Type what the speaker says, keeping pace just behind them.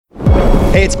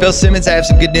Hey, it's Bill Simmons. I have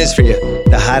some good news for you.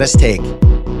 The hottest take.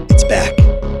 It's back.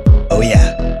 Oh,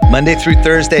 yeah. Monday through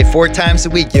Thursday, 4 times a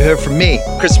week, you hear from me,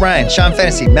 Chris Ryan, Sean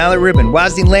Fennessy, Mallory Rubin,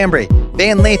 Wazdean Lambre,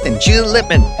 Van Lathan, Julie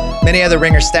Lippman, many other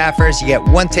Ringer staffers. You get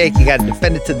one take. You got to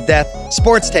defend it to the death.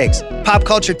 Sports takes, pop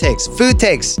culture takes, food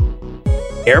takes,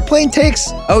 airplane takes.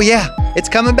 Oh, yeah. It's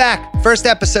coming back. First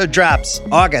episode drops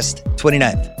August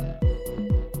 29th.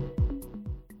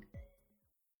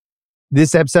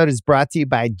 This episode is brought to you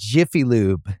by Jiffy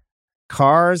Lube.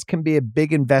 Cars can be a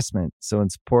big investment, so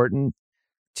it's important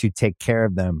to take care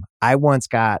of them. I once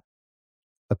got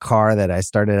a car that I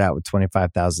started out with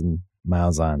 25,000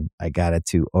 miles on. I got it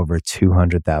to over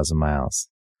 200,000 miles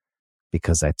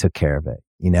because I took care of it.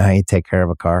 You know how you take care of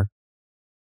a car?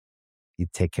 You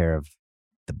take care of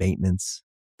the maintenance,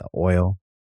 the oil,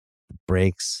 the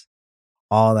brakes,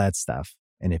 all that stuff.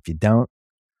 And if you don't,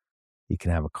 you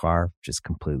can have a car just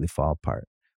completely fall apart.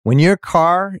 When your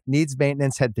car needs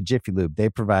maintenance, head to Jiffy Lube. They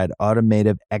provide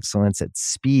automotive excellence at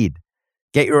speed.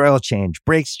 Get your oil change,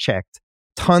 brakes checked,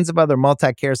 tons of other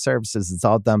multi-care services. It's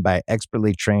all done by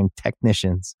expertly trained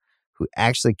technicians who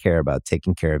actually care about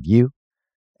taking care of you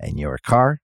and your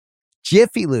car.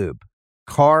 Jiffy Lube,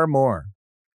 car more.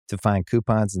 To find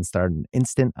coupons and start an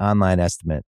instant online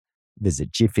estimate,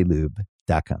 visit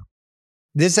jiffylube.com.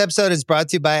 This episode is brought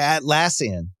to you by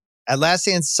Atlassian.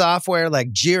 Atlassian software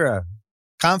like Jira,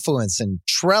 Confluence, and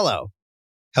Trello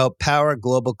help power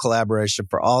global collaboration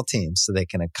for all teams so they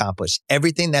can accomplish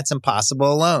everything that's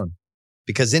impossible alone.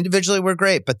 Because individually we're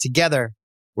great, but together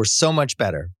we're so much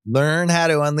better. Learn how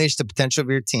to unleash the potential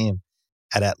of your team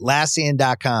at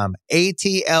Atlassian.com.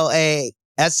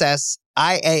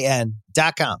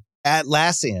 Atlassian.com.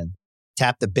 Atlassian.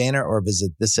 Tap the banner or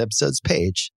visit this episode's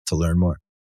page to learn more.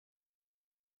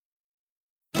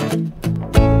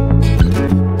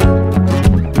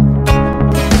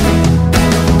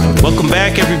 Welcome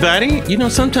back, everybody. You know,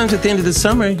 sometimes at the end of the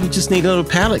summer, you just need a little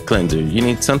palate cleanser. You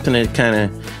need something to kind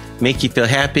of make you feel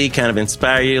happy, kind of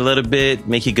inspire you a little bit,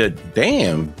 make you go,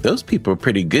 damn, those people are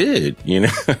pretty good, you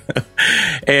know?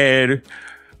 And,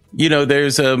 you know,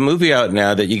 there's a movie out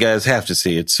now that you guys have to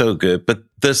see. It's so good. But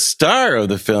the star of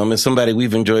the film is somebody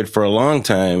we've enjoyed for a long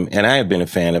time, and I have been a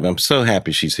fan of. I'm so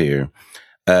happy she's here.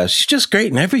 She's just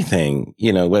great in everything,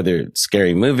 you know, whether it's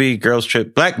Scary Movie, Girls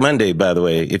Trip, Black Monday, by the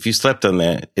way. If you slept on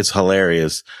that, it's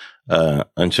hilarious on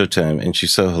Showtime, and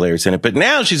she's so hilarious in it. But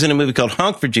now she's in a movie called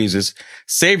Honk for Jesus,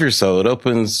 Save Your Soul. It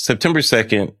opens September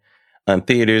 2nd on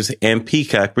theaters and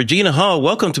Peacock. Regina Hall,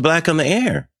 welcome to Black on the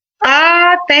Air.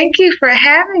 Thank you for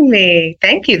having me.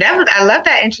 Thank you. I love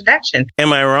that introduction.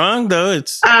 Am I wrong though?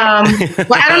 It's well, I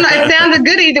don't know. It sounded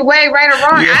good either way, right or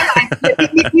wrong. Yeah. I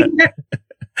like it.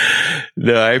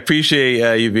 No, I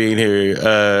appreciate you being here.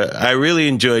 I really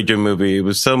enjoyed your movie. It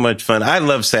was so much fun. I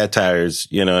love satires,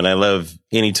 you know, and I love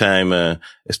anytime,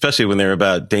 especially when they're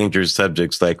about dangerous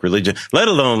subjects like religion, let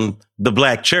alone the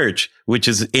Black church, which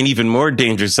is an even more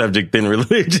dangerous subject than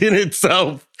religion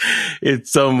itself in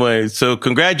some ways. So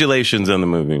congratulations on the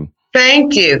movie.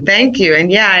 Thank you. Thank you.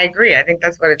 And yeah, I agree. I think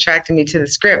that's what attracted me to the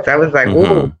script. I was like,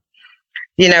 ooh,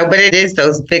 you know, but it is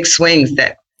those big swings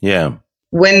that,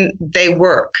 when they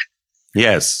work.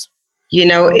 Yes. You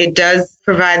know, it does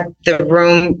provide the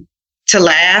room to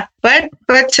laugh, but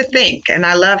to think. And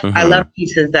I love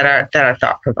pieces that are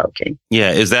thought provoking.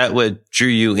 Yeah. Is that what drew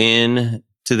you in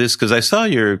to this? Because I saw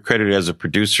you're credited as a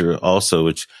producer also,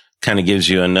 which kind of gives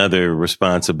you another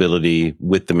responsibility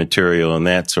with the material and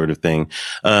that sort of thing.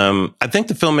 I think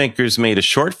the filmmakers made a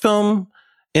short film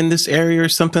in this area or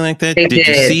something like that. Did you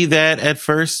see that at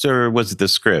first, or was it the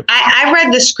script? I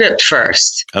read the script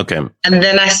first. Okay. And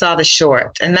then I saw the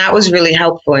short, and that was really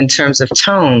helpful in terms of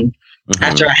tone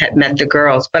after I had met the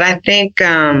girls. But I think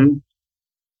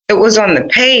it was on the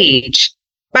page.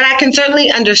 But I can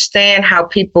certainly understand how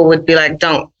people would be like,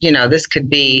 this could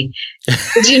be,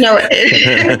 you know,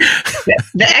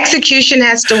 the execution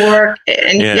has to work,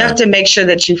 and you have to make sure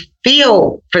that you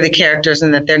feel for the characters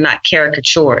and that they're not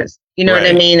caricatures. You know what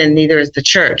I mean? And neither is the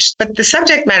church. But the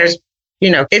subject matters, you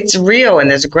know, it's real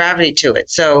and there's a gravity to it.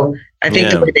 So I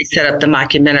think the way they set up the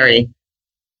mockumentary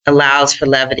allows for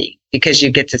levity, because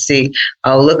you get to see,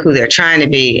 oh, look who they're trying to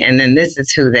be. And then this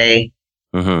is who they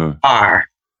are.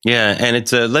 Yeah. And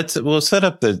it's we'll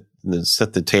set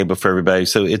the table for everybody.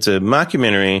 So it's a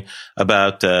mockumentary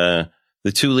about the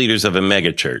two leaders of a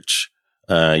mega church,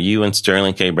 you and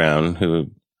Sterling K. Brown,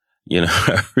 who, you know,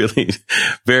 are really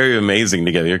very amazing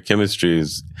together. Your chemistry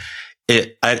is,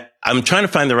 I'm trying to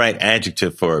find the right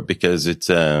adjective for it, because it's,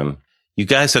 you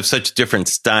guys have such different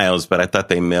styles, but I thought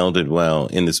they melded well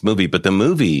in this movie. But the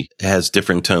movie has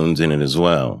different tones in it as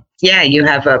well. yeah, you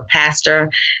have a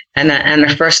pastor and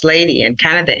a first lady, and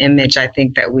kind of the image I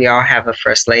think that we all have of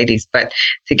first ladies, but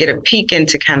to get a peek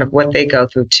into kind of what they go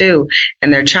through too.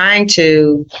 And they're trying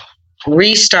to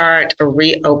restart or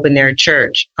reopen their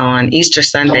church on Easter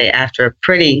Sunday after a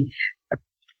pretty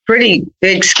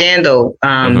big scandal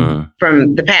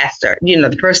from the pastor.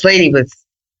 The first lady was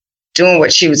doing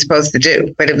what she was supposed to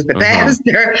do, but it was the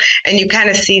pastor. And you kind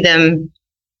of see them.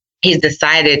 He's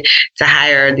decided to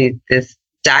hire this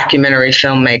documentary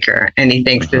filmmaker, and he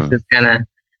thinks this is gonna,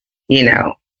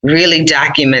 really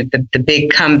document the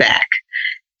big comeback.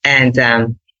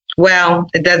 And well,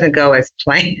 it doesn't go as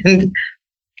planned.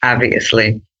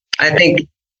 Obviously, I think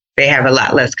they have a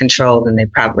lot less control than they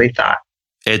probably thought.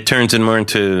 It turns more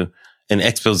into an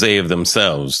expose of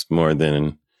themselves more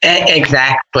than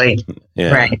exactly.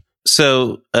 Yeah. Right.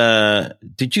 So,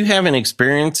 did you have any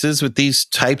experiences with these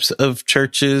types of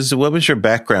churches? What was your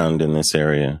background in this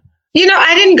area?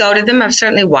 I didn't go to them.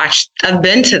 I've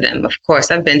been to them, of course.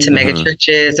 I've been to mega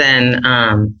churches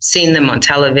and seen them on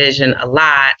television a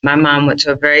lot. My mom went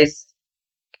to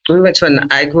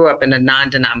I grew up in a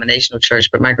non-denominational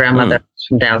church, but my grandmother was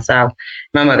from down south.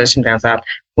 My mother's from down south.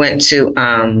 Went to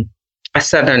a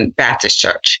Southern Baptist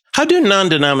church. How do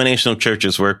non-denominational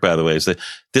churches work, by the way? Is that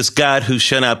this God who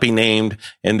shall not be named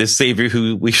and this Savior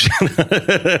who we should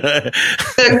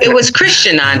It was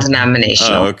Christian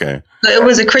non-denominational. Oh, okay. It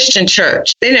was a Christian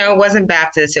church. It wasn't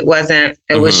Baptist. It was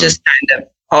just kind of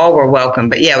all were welcome.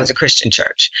 But yeah, it was a Christian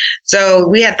church. So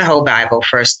we had the whole Bible,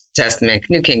 First Testament,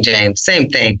 New King James, same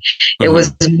thing. It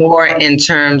was more in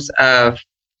terms of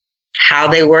how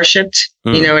they worshiped,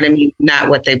 you know what I mean? Not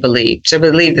what they believed. So they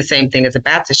believed the same thing as a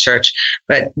Baptist church,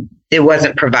 but it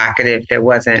wasn't provocative. There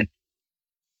wasn't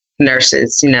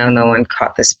nurses, no one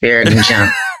caught the spirit and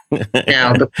jumped.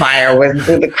 The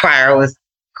choir was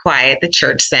quiet. The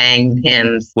church sang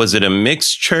hymns. Was it a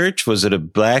mixed church? Was it a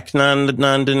black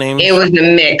non-denominational? It was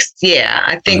a mixed, yeah.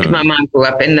 I think my mom grew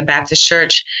up in the Baptist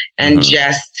church and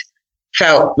just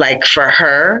felt like for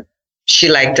her, she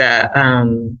liked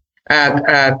a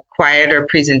quieter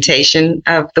presentation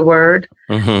of the word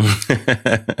and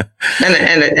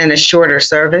a shorter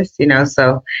service,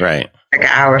 so right, like an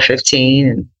hour 15,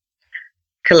 and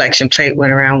collection plate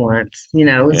went around once.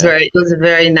 It was a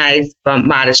very nice,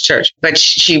 modest church. But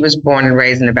she was born and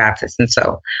raised in the Baptist, and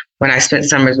so when I spent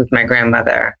summers with my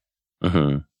grandmother,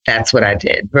 that's what I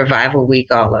did. Revival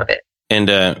week, all of it. And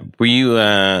were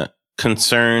you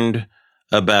concerned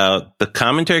about the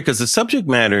commentary? Because the subject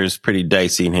matter is pretty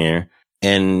dicey in here.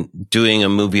 And doing a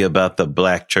movie about the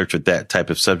black church with that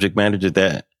type of subject matter,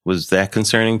 was that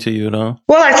concerning to you at all?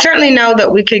 Well, I certainly know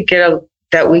that we could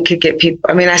get people.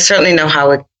 I mean, I certainly know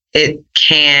how it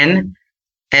can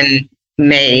and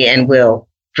may and will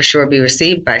for sure be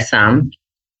received by some.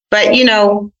 But,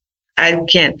 I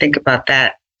can't think about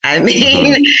that. I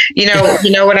mean, you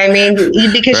know what I mean?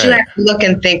 Because you have to look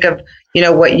and think of,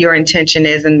 what your intention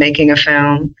is in making a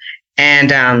film.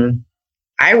 And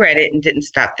I read it and didn't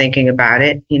stop thinking about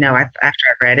it. After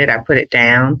I read it, I put it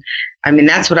down. I mean,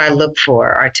 that's what I look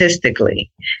for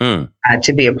artistically,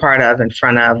 to be a part of, in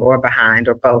front of, or behind,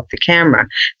 or both the camera.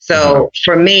 So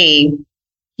for me,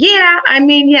 yeah, I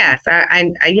mean, yes,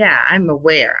 I'm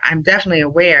aware. I'm definitely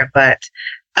aware, but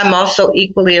I'm also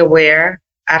equally aware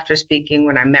after speaking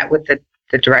when I met with the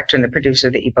director and the producer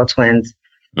of the Ebo Twins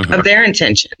of their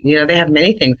intention. They have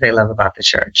many things they love about the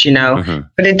church,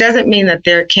 but it doesn't mean that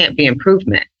there can't be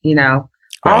improvement,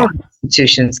 All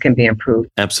institutions can be improved.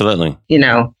 Absolutely.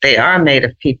 They are made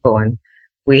of people, and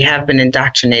we have been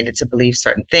indoctrinated to believe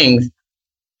certain things.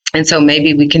 And so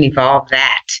maybe we can evolve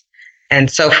that. And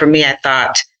so for me, I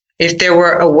thought if there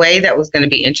were a way that was going to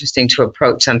be interesting to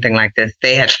approach something like this,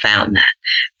 they had found that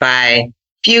by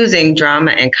fusing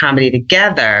drama and comedy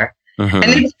together. And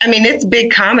it's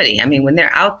big comedy. I mean, when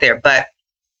they're out there, but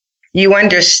you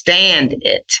understand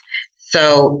it.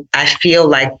 So I feel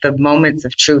like the moments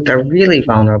of truth are really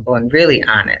vulnerable and really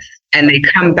honest. And they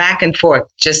come back and forth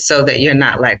just so that you're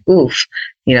not like, oof,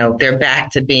 they're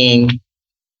back to being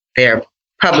their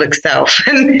public self.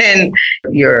 And then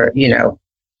you're,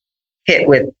 hit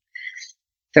with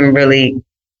some really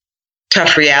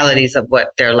tough realities of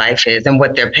what their life is and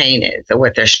what their pain is or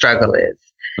what their struggle is.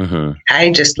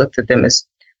 I just looked at them as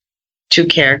two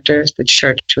characters. The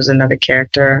church was another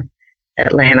character.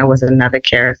 Atlanta was another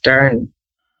character. And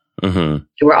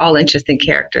they were all interesting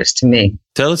characters to me.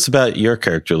 Tell us about your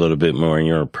character a little bit more and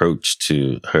your approach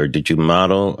to her. Did you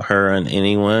model her on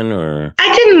anyone, or?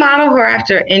 I didn't model her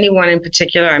after anyone in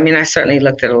particular. I mean, I certainly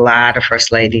looked at a lot of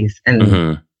first ladies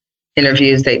and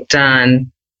interviews they'd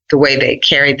done, the way they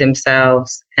carried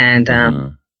themselves, and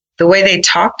the way they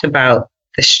talked about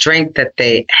the strength that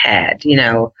they had,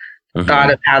 Mm-hmm.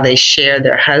 thought of how they share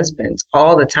their husbands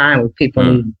all the time with people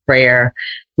needing prayer.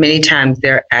 Many times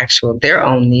their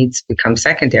own needs become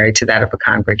secondary to that of a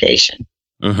congregation.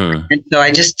 Mm-hmm. And so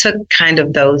I just took kind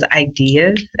of those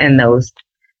ideas and those,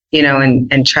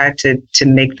 and tried to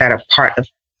make that a part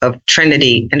of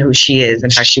Trinity and who she is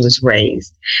and how she was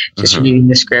raised. Just reading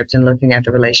the script and looking at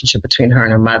the relationship between her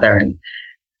and her mother and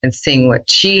seeing what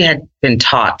she had been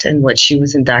taught and what she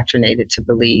was indoctrinated to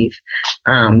believe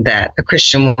that a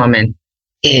Christian woman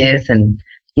is, and,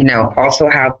 also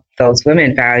how those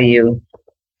women value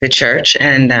the church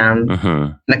and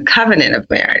the covenant of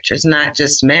marriage. It's not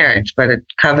just marriage, but a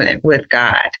covenant with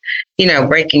God.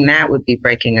 Breaking that would be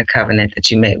breaking a covenant that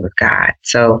you made with God.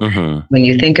 So when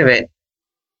you think of it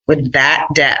with that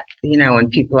depth, when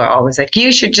people are always like,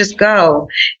 you should just go,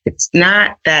 it's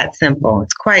not that simple.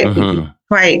 It's quite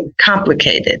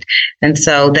complicated. And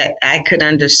so that I could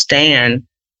understand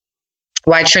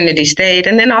why Trinity stayed.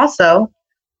 And then also,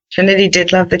 Trinity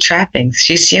did love the trappings.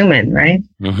 She's human, right?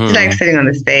 She likes sitting on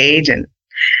the stage and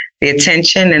the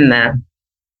attention and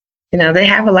they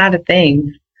have a lot of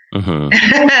things. They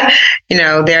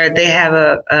have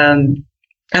a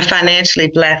financially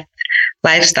blessed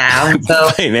lifestyle. And so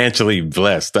financially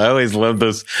blessed. I always love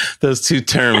those two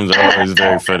terms. Are always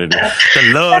very funny.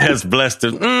 The Lord has blessed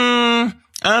us.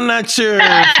 I'm not sure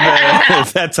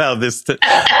if that's how this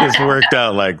worked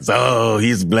out. Like,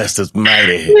 he's blessed us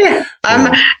mighty. Yeah.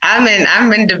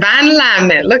 I'm in divine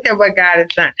alignment. Look at what God has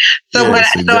done. So, yes,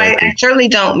 exactly. I certainly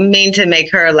don't mean to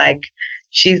make her like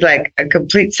she's like a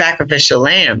complete sacrificial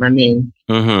lamb. I mean,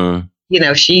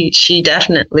 she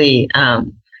definitely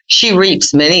she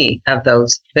reaps many of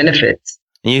those benefits.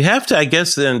 And you have to, I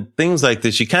guess, in things like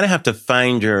this, you kind of have to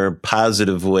find your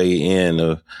positive way in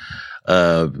of.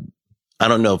 I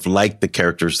don't know if like the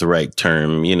character is the right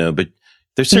term, but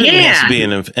there certainly has to be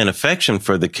an affection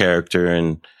for the character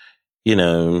and,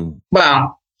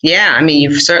 Well, yeah. I mean,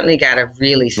 you've certainly got to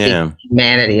really see the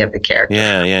humanity of the character.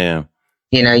 Yeah.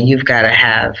 You've got to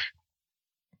have,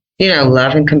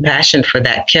 love and compassion for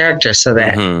that character so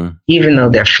that even though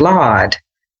they're flawed,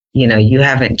 you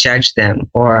haven't judged them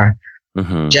or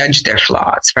judged their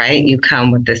flaws, right? You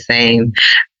come with the same,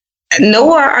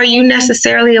 nor are you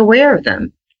necessarily aware of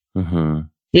them.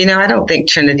 I don't think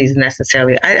Trinity's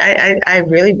necessarily. I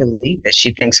really believe that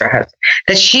she thinks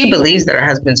she believes that her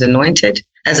husband's anointed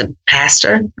as a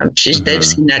pastor. They've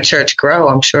seen that church grow.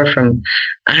 I'm sure from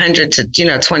 100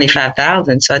 to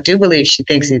 25,000. So I do believe she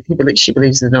thinks she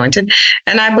believes he's anointed,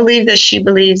 and I believe that she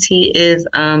believes he is.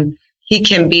 He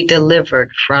can be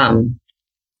delivered from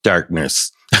darkness.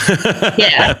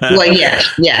 Yeah. Well, yes.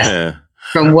 Yeah.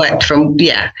 From what?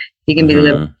 He can be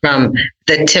delivered from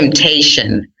the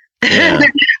temptation.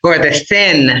 Or the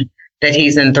sin that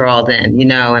he's enthralled in,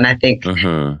 and I think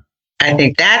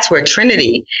that's where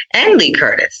Trinity and Lee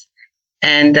Curtis,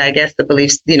 and I guess the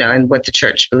beliefs, and what the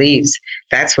church believes,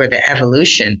 that's where the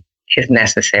evolution is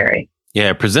necessary. Yeah,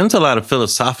 it presents a lot of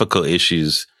philosophical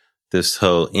issues, this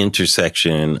whole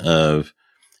intersection of,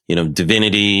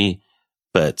 divinity,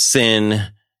 but sin,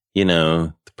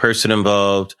 the person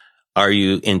involved. Are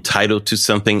you entitled to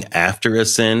something after a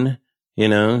sin?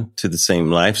 To the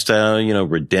same lifestyle,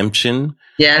 redemption.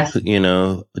 Yes.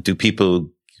 Do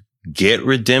people get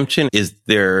redemption? Is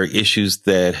there issues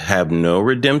that have no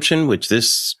redemption, which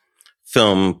this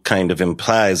film kind of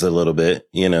implies a little bit?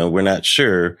 We're not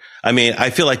sure. I mean,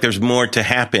 I feel like there's more to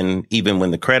happen even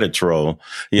when the credits roll.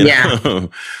 Yeah.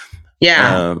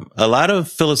 Yeah. A lot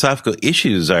of philosophical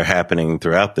issues are happening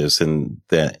throughout this and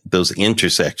those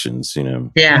intersections,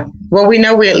 Yeah. Well, we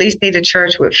know we at least need a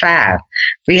church with 5.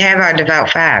 We have our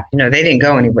devout 5. They didn't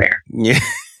go anywhere. Yeah.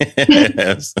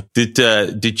 Yes.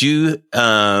 Did you,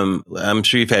 I'm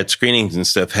sure you've had screenings and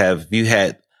stuff. Have you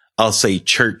had, I'll say,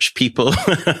 church people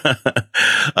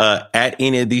at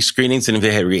any of these screenings, and have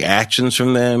you had reactions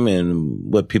from them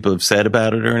and what people have said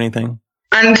about it or anything?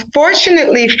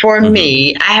 Unfortunately for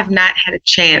me, I have not had a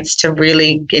chance to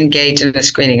really engage in a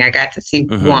screening. I got to see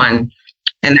one,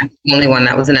 and that's the only one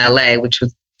that was in LA, which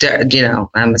was,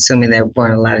 I'm assuming there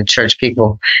weren't a lot of church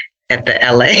people at the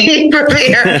LA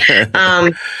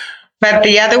premiere. But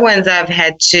the other ones I've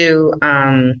had to,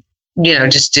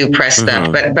 just do press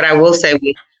stuff. But I will say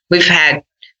we've had,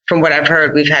 from what I've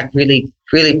heard, we've had really,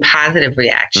 really positive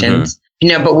reactions,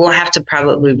 but we'll have to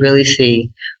probably really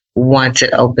see once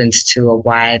it opens to a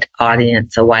wider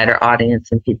audience,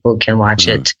 and people can watch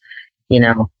it, in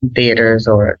theaters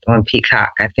or on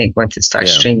Peacock. I think once it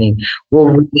starts streaming, we'll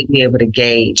really be able to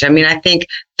gauge. I mean, I think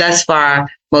thus far,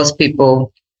 most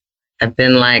people have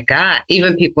been like, God,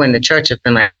 even people in the church have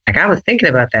been like, I was thinking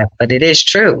about that, but it is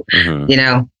true,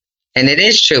 And it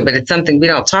is true, but it's something we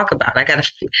don't talk about. I got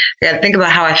to think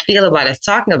about how I feel about us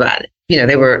talking about it.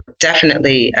 They were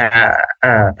definitely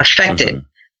affected,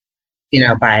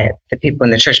 by the people in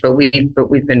the church. But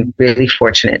we've been really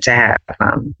fortunate to have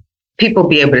people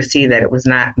be able to see that it was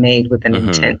not made with an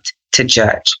intent to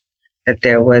judge. That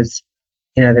there was,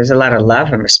 there's a lot of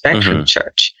love and respect for the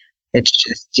church. It's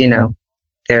just,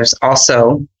 there's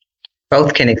also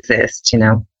both can exist.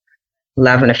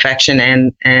 Love and affection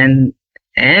and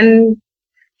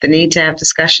the need to have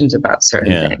discussions about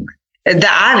certain things. The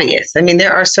obvious. I mean,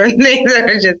 there are certain things that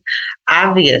are just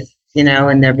obvious,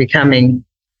 and they're becoming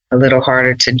a little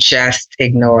harder to just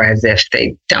ignore as if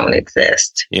they don't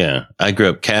exist. Yeah. I grew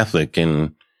up Catholic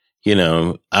and,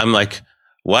 I'm like,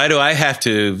 why do I have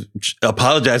to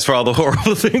apologize for all the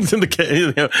horrible things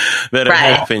that have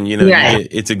happened?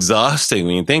 It's exhausting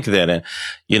when you think of that.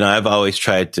 And, I've always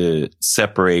tried to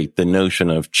separate the notion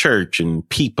of church and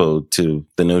people to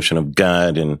the notion of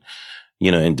God and,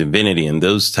 and divinity and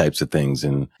those types of things.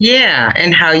 And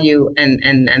and how you and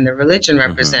the religion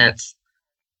represents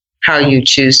how you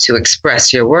choose to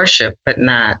express your worship, but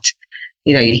not,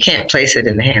 you can't place it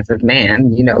in the hands of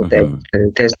man,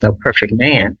 that there's no perfect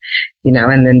man,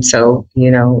 and then so,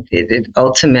 it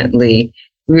ultimately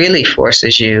really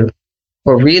forces you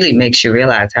or really makes you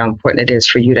realize how important it is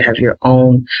for you to have your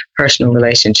own personal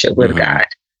relationship with God,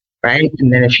 right?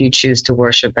 And then if you choose to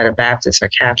worship at a Baptist or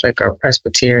Catholic or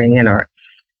Presbyterian or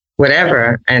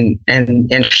whatever, and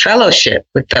in fellowship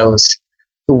with those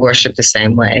who worship the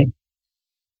same way,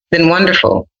 then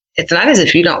wonderful. It's not as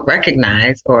if you don't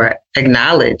recognize or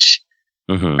acknowledge,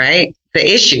 right,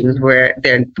 the issues where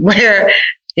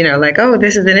like, oh,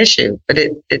 this is an issue. But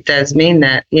it does mean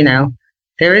that,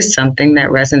 there is something that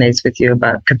resonates with you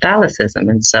about Catholicism.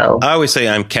 And so I always say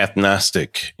I'm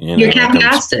Cathnostic. You're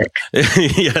Cathnostic.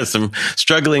 Yes, I'm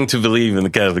struggling to believe in the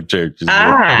Catholic Church is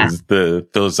the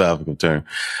philosophical term.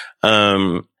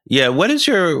 What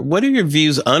are your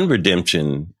views on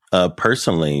redemption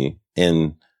personally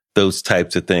in those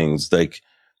types of things? Like,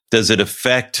 does it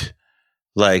affect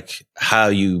like how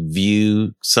you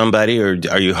view somebody, or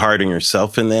are you hard on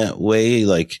yourself in that way?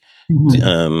 Like,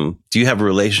 do you have a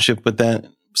relationship with that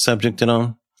subject at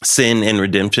all? Sin and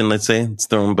redemption, let's say, let's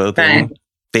throw them both in.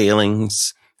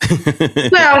 Failings.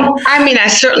 Well, I mean, I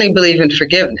certainly believe in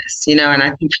forgiveness, and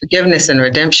I think forgiveness and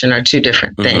redemption are two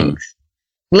different things.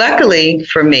 Luckily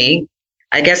for me,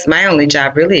 I guess my only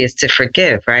job really is to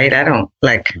forgive, right? I don't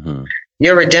like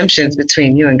your redemption's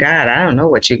between you and God. I don't know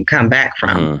what you can come back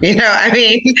from,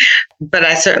 but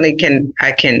I certainly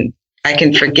I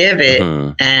can forgive it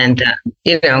and,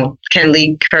 can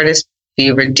Lee Curtis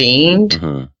be redeemed?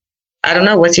 I don't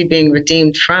know. What's he being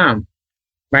redeemed from?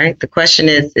 Right. The question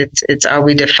is, it's are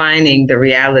we defining the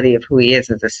reality of who he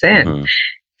is as a sin?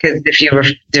 Because if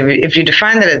you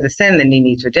define that as a sin, then he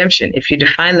needs redemption. If you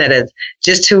define that as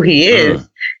just who he is,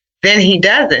 then he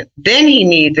doesn't. Then he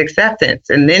needs acceptance,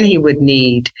 and then he would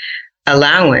need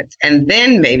allowance, and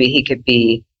then maybe he could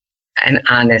be an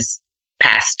honest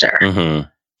pastor.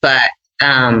 But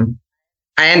I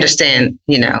understand,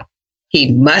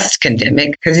 he must condemn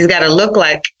it because he's got to look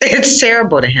like it's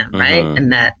terrible to him, right?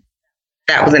 And that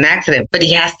was an accident. But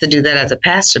he has to do that as a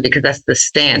pastor because that's the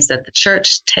stance that the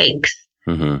church takes,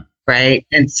 right?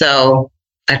 And so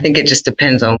I think it just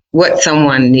depends on what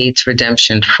someone needs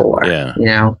redemption for,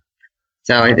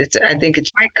 So I think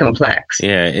it's quite complex.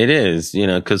 Yeah, it is,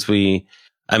 because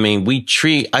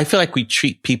I feel like we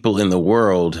treat people in the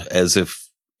world as if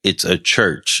it's a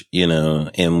church,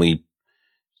 and we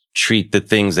treat the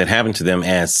things that happen to them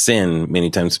as sin many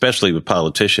times, especially with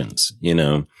politicians,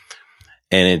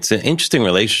 and it's an interesting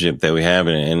relationship that we have.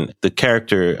 And the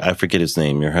character, I forget his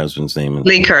name, your husband's name.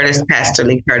 Lee Curtis, Pastor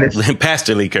Lee Curtis.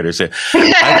 Pastor Lee Curtis. Yeah.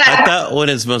 I thought one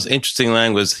of his most interesting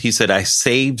line was, he said, "I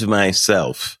saved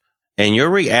myself." And your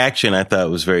reaction, I thought,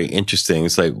 was very interesting.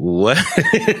 It's like, what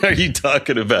are you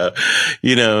talking about?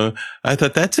 I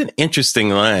thought that's an interesting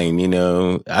line.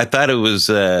 I thought it was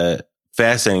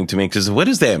fascinating to me because what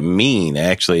does that mean,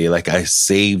 actually? Like, I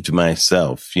saved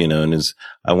myself, and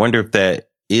I wonder if that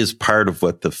is part of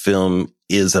what the film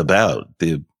is about.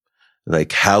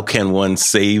 Like, how can one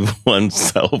save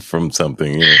oneself from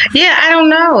something? Yeah, I don't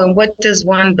know. And what does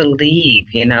one believe,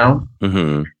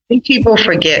 I think people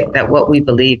forget that what we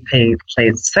believe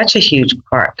plays such a huge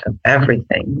part of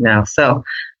everything. So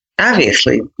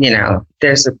obviously,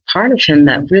 there's a part of him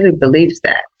that really believes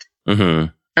that.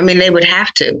 I mean, they would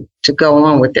have to go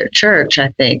on with their church, I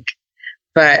think.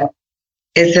 But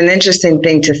it's an interesting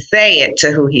thing to say it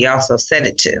to who he also said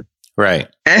it to. Right.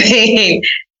 I mean,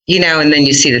 and then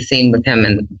you see the scene with him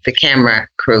and the camera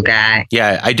crew guy.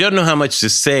 Yeah, I don't know how much to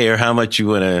say or how much you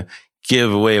want to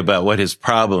give away about what his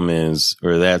problem is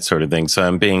or that sort of thing. So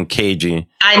I'm being cagey.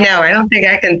 I know. I don't think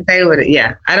I can say what it,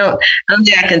 yeah. I don't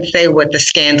think I can say what the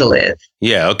scandal is.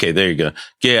 Yeah. Okay. There you go.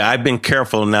 Yeah. I've been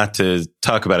careful not to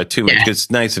talk about it too much. It's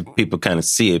nice if people kind of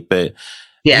see it, but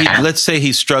let's say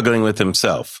he's struggling with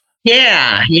himself.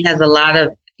 Yeah. He has a lot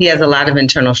of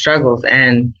internal struggles.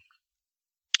 And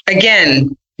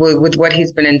again, with what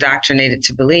he's been indoctrinated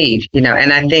to believe, and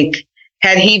I think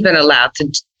had he been allowed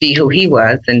to be who he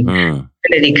was, and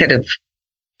Trinity could have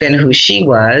been who she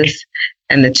was,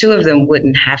 and the two of them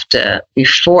wouldn't have to be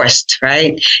forced,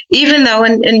 right? Even though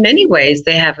in many ways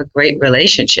they have a great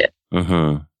relationship,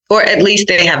 or at least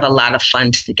they have a lot of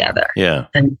fun together. Yeah.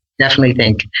 And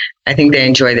definitely I think they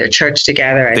enjoy their church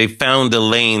together. They found a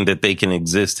lane that they can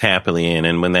exist happily in.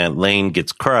 And when that lane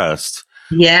gets crossed,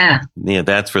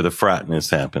 that's where the fraughtness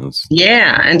happens.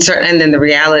 Yeah. And then the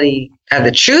reality of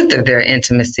the truth of their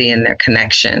intimacy and their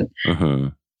connection.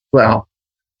 Well,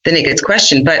 then it gets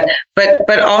questioned,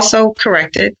 but also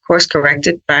course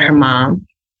corrected by her mom,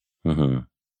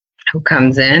 who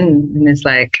comes in and is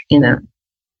like,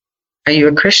 are you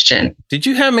a Christian? Did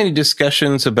you have many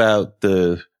discussions about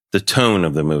the tone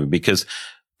of the movie? Because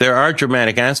there are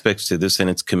dramatic aspects to this, and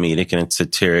it's comedic and it's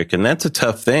satiric, and that's a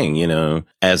tough thing,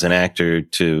 as an actor,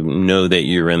 to know that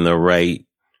you're in the right,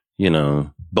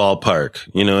 ballpark.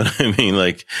 You know what I mean?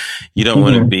 Like, you don't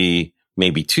want to be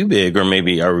maybe too big, or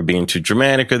maybe are we being too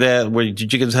dramatic or that?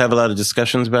 Did you guys have a lot of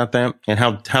discussions about that? And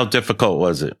how difficult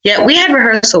was it? Yeah, we had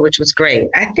rehearsal, which was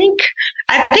great. I think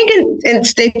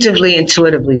instinctively,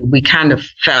 intuitively, we kind of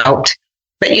felt.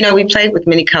 But, we played with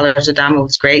many colors. Adama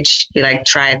was great. She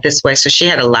try it this way. So she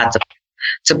had a lot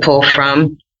to pull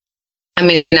from. I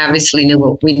mean, obviously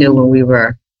we knew when we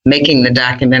were making the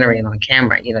documentary and on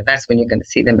camera, that's when you're going to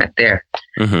see them at their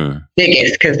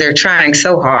biggest, because they're trying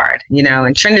so hard,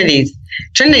 and Trinity's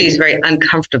very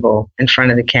uncomfortable in front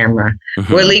of the camera.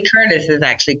 Where Lee Curtis is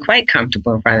actually quite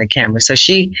comfortable in front of the camera. So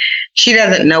she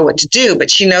doesn't know what to do, but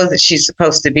she knows that she's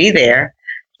supposed to be there,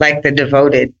 like the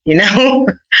devoted,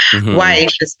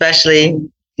 wife, especially,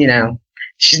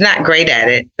 she's not great at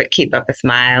it, but keep up a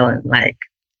smile and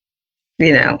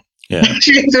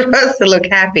she's supposed to look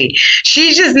happy.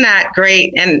 She's just not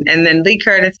great. And then Lee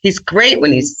Curtis, he's great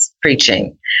when he's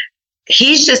preaching.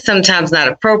 He's just sometimes not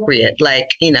appropriate,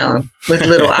 with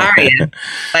little Arya.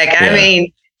 I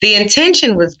mean, the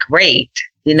intention was great,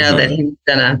 that he was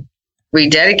gonna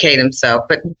rededicate himself,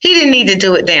 but he didn't need to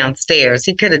do it downstairs.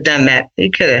 He could have done that. He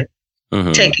could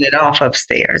have taken it off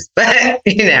upstairs. But,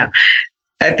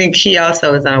 I think he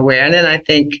also is unaware. And then I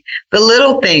think the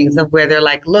little things of where they're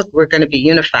like, look, we're going to be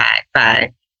unified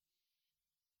by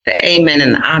the amen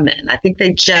and the amen. I think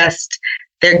they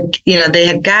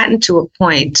had gotten to a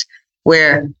point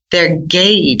where their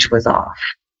gauge was off.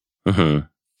 It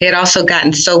had also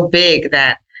gotten so big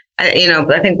that, I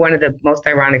think one of the most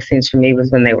ironic scenes for me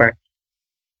was when they were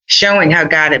showing how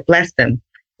God had blessed them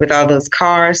with all those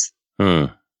cars.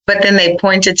 But then they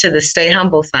pointed to the "Stay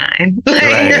Humble" sign.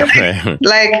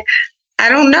 Like, I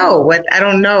don't know what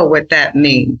that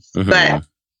means. But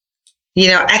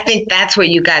I think that's where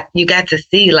you got to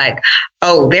see, like,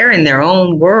 oh, they're in their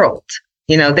own world.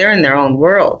 They're in their own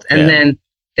world. And then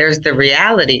there's the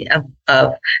reality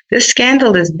of this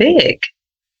scandal is big.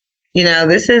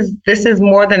 This is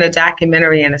more than a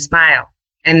documentary and a smile.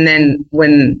 And then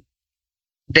when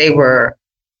they were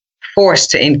forced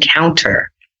to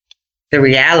encounter the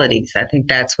realities, I think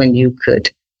that's when you could,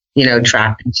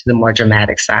 drop into the more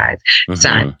dramatic side.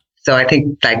 So I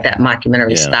think that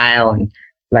mockumentary style and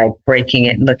breaking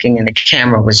it and looking in the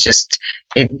camera was just,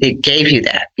 it gave you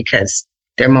that, because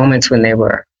there are moments when they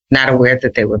were not aware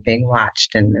that they were being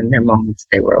watched, and then there are moments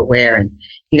they were aware, and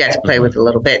you got to play with a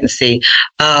little bit and see,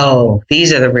 oh,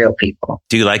 these are the real people.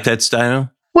 Do you like that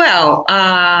style? Well,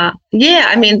 yeah,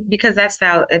 I mean, because that's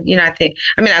how, I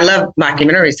love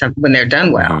documentaries when they're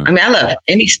done well. I love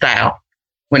any style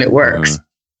when it works.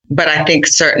 But I think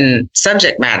certain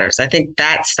subject matters, I think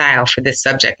that style for this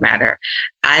subject matter,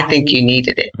 I think you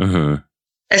needed it.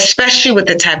 Especially with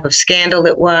the type of scandal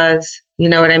it was, you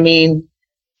know what I mean?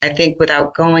 I think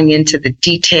without going into the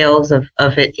details of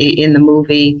it in the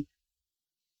movie,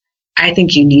 I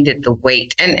think you needed the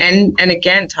weight. And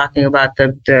again, talking about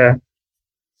the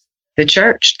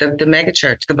church, the mega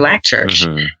church, the Black church.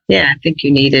 Yeah, I think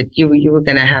you were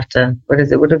going to have to, what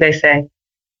do they say?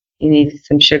 You need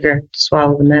some sugar to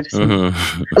swallow the medicine. A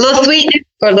little sweetness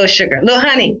or a little sugar, a little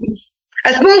honey,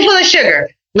 a spoonful of sugar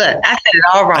Look, I said it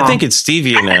all wrong. I think it's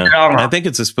stevia now. I think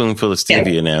it's a spoonful of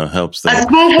stevia now helps them. A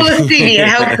spoonful of stevia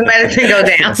helps the medicine go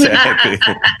down. Exactly.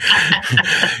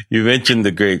 You mentioned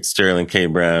the great Sterling K.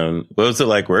 Brown. What was it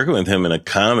like working with him in a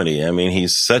comedy? I mean,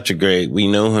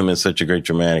 we know him as such a great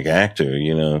dramatic actor,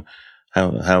 you know.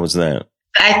 How was that?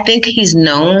 I think he's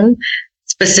known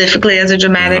specifically as a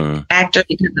dramatic actor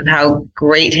because of how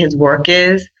great his work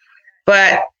is.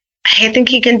 But I think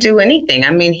he can do anything.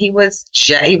 I mean, he was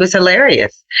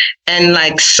hilarious and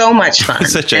like so much fun.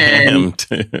 Such a ham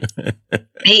too.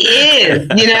 He is,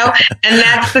 you know, and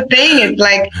that's the thing. It's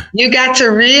like you got to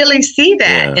really see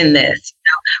that in this,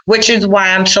 you know, which is why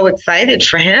I'm so excited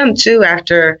for him too.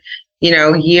 After, you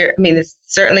know, I mean, it's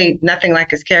certainly nothing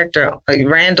like his character, like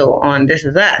Randall on This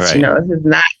Is Us. Right. You know,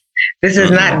 this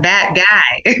is not that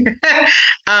guy.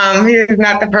 He is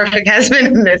not the perfect husband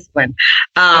in this one.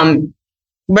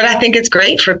 But I think it's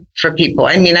great for people.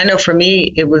 I mean, I know for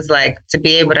me, it was like to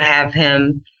be able to have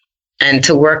him and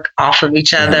to work off of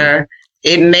each other.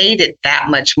 It made it that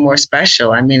much more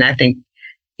special. I mean, I think,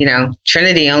 you know,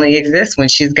 Trinity only exists when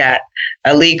she's got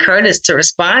a Lee Curtis to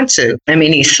respond to. I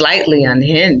mean, he's slightly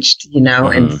unhinged, you know,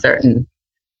 in certain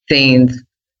scenes.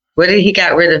 Where did he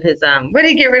get rid of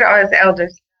all his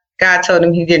elders? God told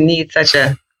him he didn't need such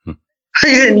an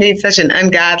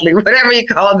ungodly, whatever you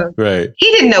call them. Right.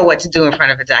 He didn't know what to do in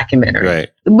front of a documentary. Right.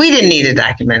 We didn't need a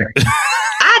documentary.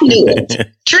 I knew it.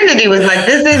 Trinity was like,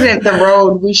 this isn't the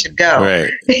road we should go.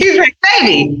 Right. He's like,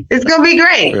 baby, it's going to be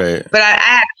great. Right. But I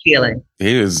had a feeling.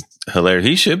 He was hilarious.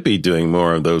 He should be doing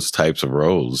more of those types of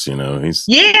roles, you know.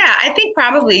 Yeah, I think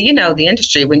probably, you know, the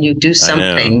industry, when you do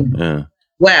something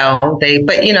well,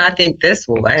 but, you know, I think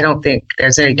I don't think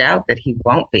there's any doubt that he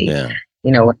won't be. Yeah.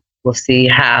 You know, we'll see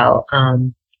how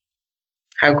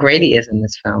great he is in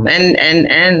this film,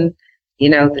 and you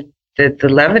know the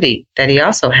levity that he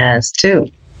also has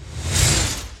too.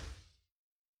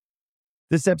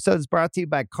 This episode is brought to you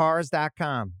by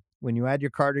Cars.com. When you add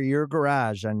your car to your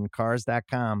garage on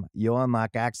Cars.com, you'll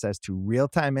unlock access to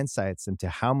real-time insights into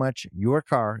how much your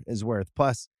car is worth.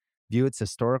 Plus, view its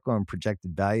historical and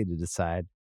projected value to decide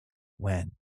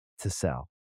when to sell.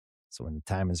 So when the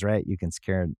time is right, you can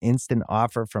secure an instant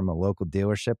offer from a local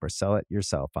dealership or sell it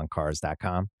yourself on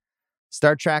Cars.com.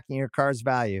 Start tracking your car's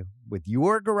value with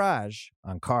your garage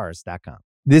on Cars.com.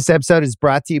 This episode is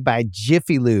brought to you by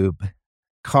Jiffy Lube.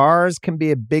 Cars can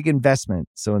be a big investment,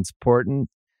 so it's important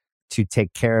to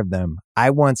take care of them. I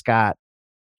once got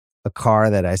a car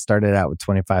that I started out with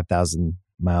 25,000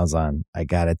 miles on. I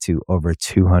got it to over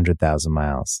 200,000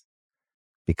 miles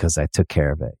because I took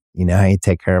care of it. You know how you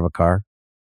take care of a car?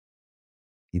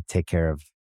 You take care of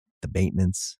the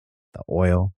maintenance, the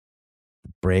oil,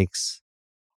 the brakes,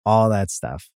 all that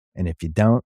stuff. And if you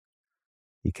don't,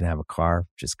 you can have a car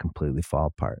just completely fall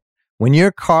apart. When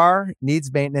your car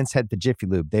needs maintenance, head to Jiffy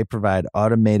Lube. They provide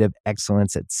automotive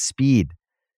excellence at speed.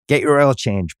 Get your oil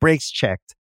change, brakes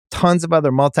checked, tons of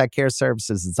other multi-care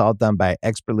services. It's all done by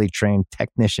expertly trained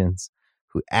technicians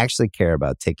who actually care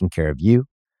about taking care of you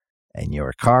and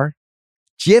your car.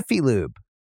 Jiffy Lube,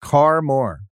 car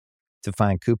more. To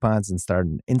find coupons and start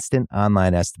an instant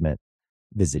online estimate,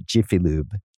 visit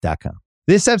jiffylube.com.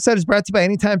 This episode is brought to you by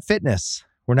Anytime Fitness.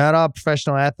 We're not all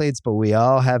professional athletes, but we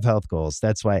all have health goals.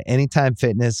 That's why Anytime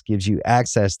Fitness gives you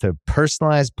access to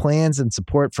personalized plans and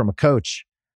support from a coach.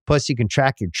 Plus, you can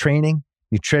track your training,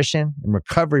 nutrition, and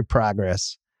recovery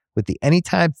progress with the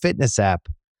Anytime Fitness app,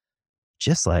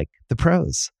 just like the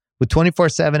pros. With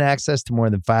 24/7 access to more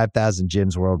than 5,000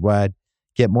 gyms worldwide,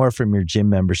 get more from your gym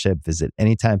membership. Visit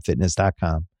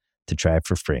anytimefitness.com to try it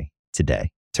for free today.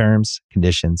 Terms,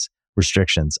 conditions,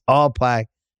 restrictions all apply.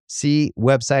 See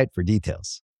website for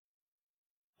details.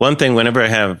 One thing, whenever I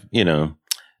have, you know,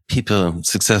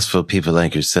 successful people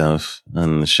like yourself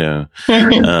on the show,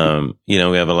 you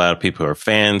know, we have a lot of people who are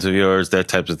fans of yours, that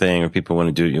type of thing, or people want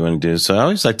to do what you want to do. So I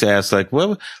always like to ask, like,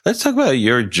 well, let's talk about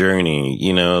your journey.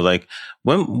 You know, like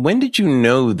when did you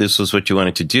know this was what you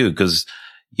wanted to do? Because,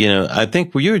 you know, I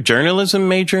think, were you a journalism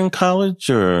major in college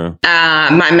or?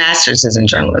 My master's is in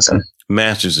journalism.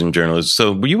 Master's in journalism.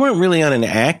 So you weren't really on an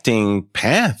acting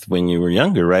path when you were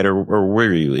younger, right? Or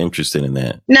were you interested in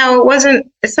that? No, it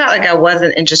wasn't. It's not like I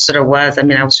wasn't interested or was. I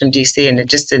mean, I was from DC and it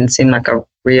just didn't seem like a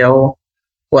real,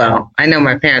 well, I know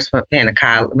my parents weren't paying a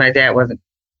college. My dad wasn't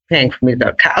paying for me to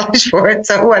go to college for it.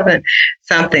 So it wasn't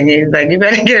something. He was like, you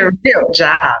better get a real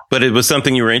job. But it was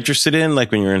something you were interested in,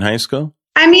 like when you were in high school?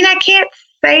 I mean, I can't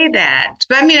say that.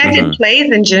 But I mean, I did plays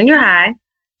in junior high.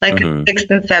 Like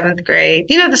 6th and 7th grade.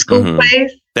 You know the school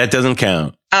plays? That doesn't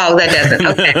count. Oh, that doesn't.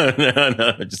 Okay.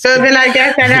 No. So then I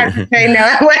guess I'd have to say no.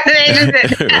 I wasn't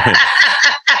interested.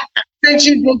 Since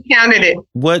you discounted it.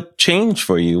 What changed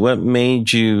for you? What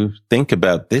made you think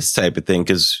about this type of thing?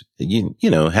 Because you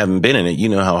know, having been in it, you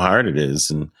know how hard it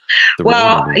is. And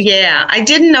yeah, I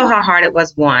didn't know how hard it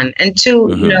was. One and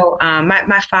two, you know,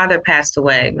 my father passed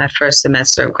away my first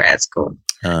semester of grad school.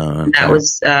 Okay. That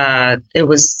was it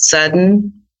was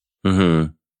sudden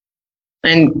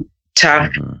and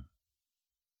tough.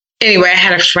 Anyway, I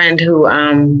had a friend who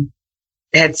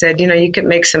had said, you know, you could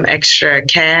make some extra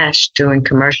cash doing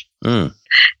commercials. And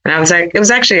I was like, it was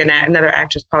actually another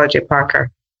actress, Paula J. Parker.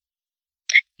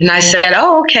 And I said,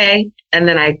 oh, okay. And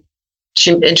then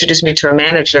she introduced me to a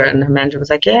manager, and the manager was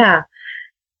like, yeah,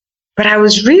 but I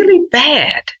was really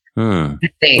bad, I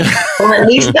think. Or at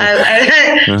least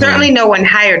certainly no one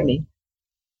hired me.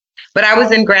 But I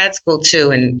was in grad school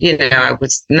too. And, you know, I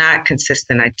was not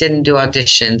consistent. I didn't do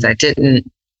auditions.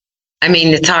 I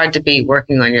mean, it's hard to be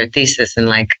working on your thesis and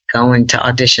like going to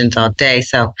auditions all day.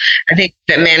 So I think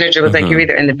the manager was like, you're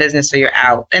either in the business or you're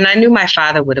out. And I knew my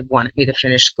father would have wanted me to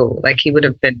finish school. Like he would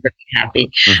have been really happy.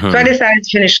 So I decided to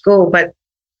finish school. But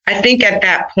I think at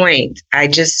that point, I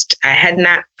had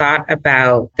not thought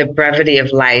about the brevity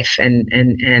of life and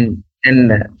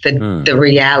the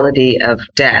reality of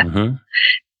death.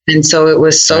 And so it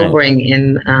was sobering.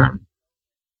 And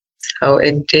so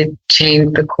it did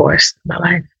change the course of my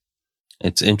life.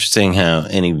 It's interesting how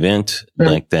an event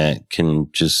like that can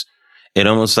it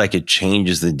almost like it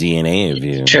changes the DNA of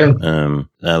you. True.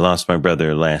 I lost my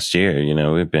brother last year. You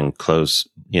know, we've been close,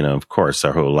 you know, of course,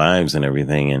 our whole lives and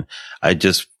everything. And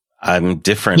I'm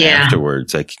different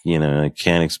afterwards. Like, you know, I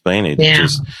can't explain it. Yeah.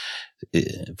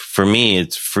 For me,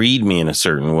 it's freed me in a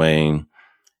certain way,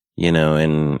 you know,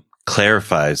 and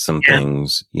clarifies some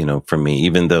things, you know, for me,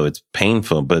 even though it's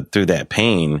painful. But through that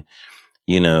pain,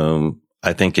 you know,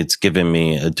 I think it's given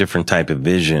me a different type of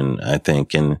vision, I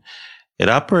think. And it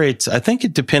operates, I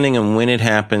think depending on when it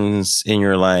happens in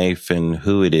your life and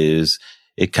who it is,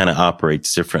 it kind of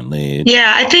operates differently.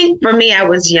 Yeah, I think for me, I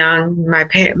was young. My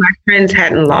friends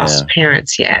hadn't lost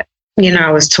parents yet. You know,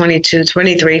 I was 22,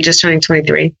 23, just turning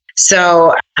 23.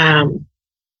 So it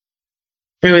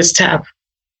was tough.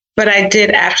 But I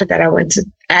did, after that, I went to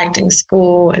acting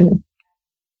school, and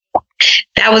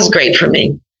that was great for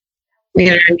me.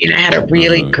 You know, I mean, I had a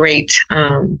really great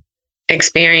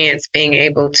experience being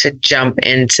able to jump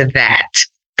into that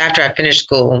after I finished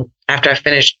school,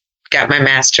 got my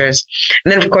master's.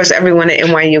 And then, of course, everyone at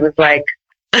NYU was like,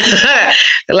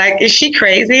 is she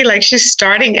crazy? Like, she's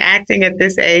starting acting at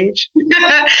this age with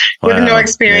no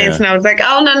experience. And I was like,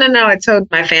 oh, no. I told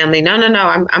my family, no.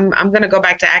 I'm going to go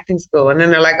back to acting school. And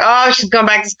then they're like, oh, she's going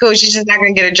back to school. She's just not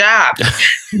going to get a job.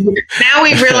 Now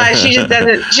we've realized she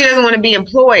doesn't want to be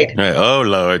employed. Right. Oh,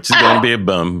 Lord, she's going to be a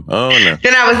bum. Oh, no.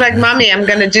 Then I was like, Mommy, I'm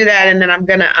going to do that. And then I'm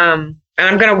going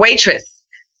to waitress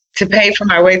to pay for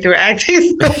my way through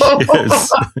acting school.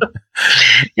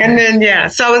 And then,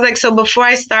 so I was like, so before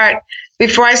I start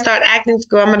acting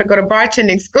school, I'm going to go to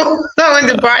bartending school. So I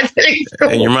went to bartending school.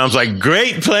 And your mom's like,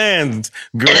 great plans.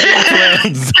 I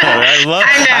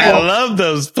love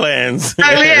those plans.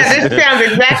 Oh yeah, this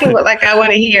sounds exactly what I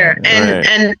want to hear.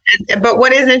 But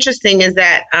what is interesting is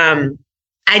that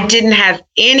I didn't have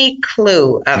any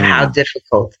clue of how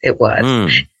difficult it was.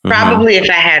 Probably if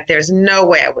I had, there's no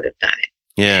way I would have done it.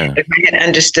 Yeah. If I had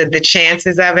understood the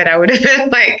chances of it, I would have been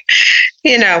like,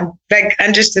 you know, like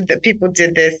understood that people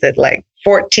did this at like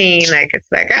 14. Like,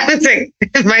 it's like, I was like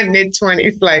in my mid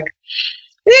 20s, like,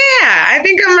 yeah, I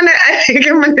think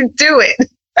I'm going to do it.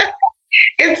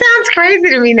 It sounds crazy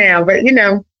to me now, but you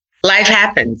know, life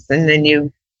happens, and then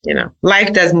you know,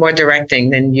 life does more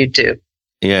directing than you do.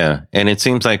 Yeah. And it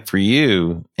seems like for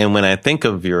you, and when I think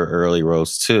of your early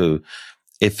roles too,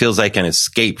 it feels like an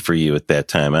escape for you at that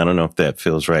time. I don't know if that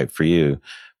feels right for you,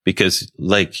 because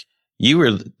like you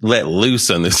were let loose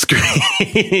on the screen,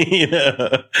 you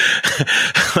know,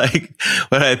 like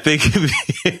when I think of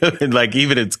you, like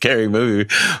even in Scary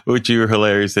Movie, which you were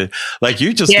hilarious in, like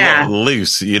you just let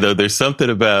loose, you know, there's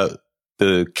something about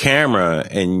the camera,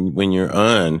 and when you're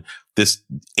on, this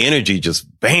energy just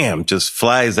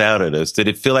flies out at us. Did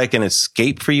it feel like an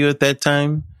escape for you at that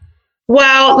time?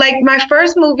 Well, like my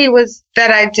first movie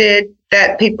that I did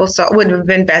that people saw would have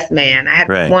been Best Man. I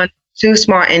had two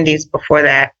small indies before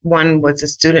that. One was a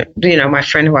student, you know, my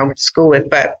friend who I went to school with.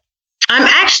 But I'm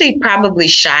actually probably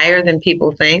shyer than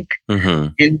people think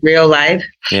in real life.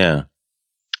 Yeah,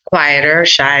 quieter,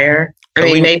 shyer.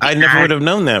 Maybe I never would have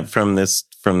known that from this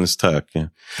talk. Yeah.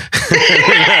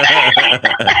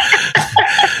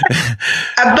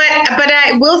 But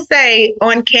I will say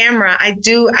on camera, I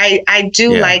do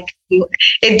like,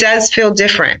 it does feel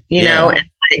different, you know, and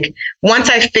like once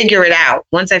I figure out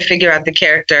the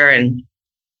character and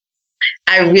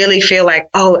I really feel like,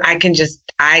 oh, I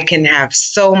can have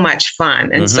so much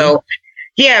fun. And so,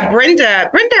 yeah,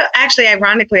 Brenda actually,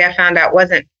 ironically, I found out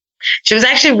she was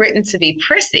actually written to be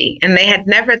prissy, and they had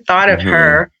never thought of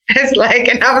her as like,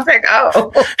 and I was like,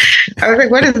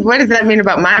 what does that mean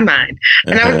about my mind?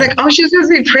 And I was like, oh, she was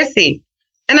supposed to be prissy.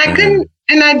 And I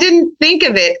didn't think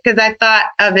of it because I thought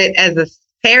of it as a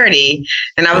parody.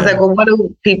 And I was like, well, what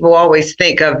do people always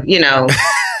think of,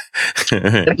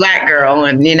 the black girl?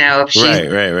 And, if she's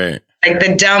right. like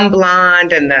the dumb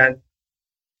blonde and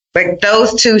like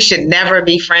those two should never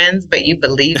be friends, but you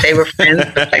believe they were friends.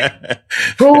 But like,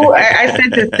 I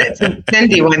said this to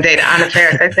Cindy one day, to Anna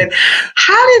Faris. I said,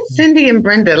 how did Cindy and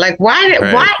Brenda, like, why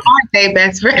aren't they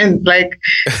best friends? Like,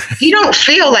 you don't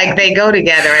feel like they go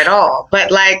together at all,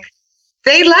 but like,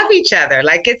 they love each other.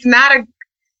 Like, it's not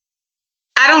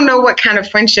I don't know what kind of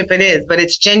friendship it is, but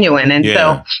it's genuine. And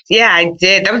so, yeah, I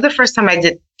did. That was the first time I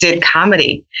did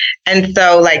comedy. And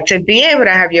so, like, to be able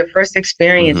to have your first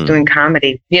experience doing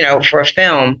comedy, for a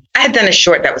film, I had done a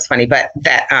short that was funny, but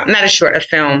not a short, a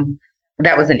film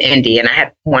that was an indie. And I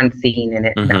had one scene in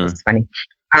it that was funny.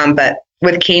 But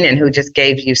with Kenan, who just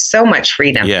gave you so much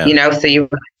freedom, so you were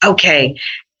like, okay,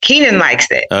 Kenan likes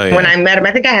it. Oh, yeah. When I met him,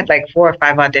 I think I had like 4 or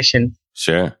 5 auditions.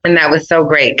 Sure. And that was so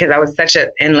great because I was such an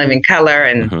In Living Color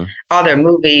and all their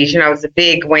movies. I was a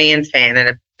big Wayans fan and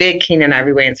a big Keenen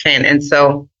Ivory Wayans fan. And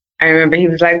so I remember he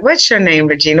was like, what's your name,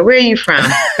 Regina? Where are you from?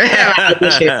 That's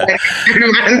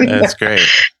great.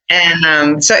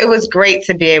 And so it was great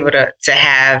to be able to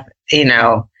have,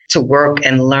 to work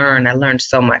and learn. I learned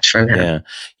so much from him.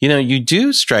 Yeah. You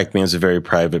do strike me as a very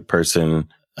private person.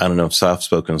 I don't know if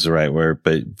soft-spoken is the right word,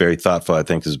 but very thoughtful, I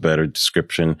think, is a better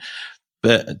description.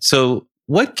 But so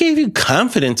what gave you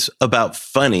confidence about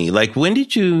funny? Like, when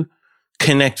did you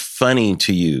connect funny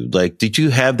to you? Like, did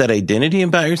you have that identity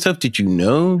about yourself? Did you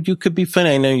know you could be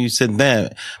funny? I know you said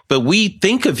that, but we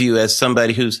think of you as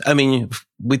somebody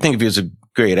we think of you as a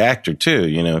great actor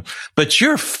too, but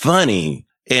you're funny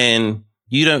and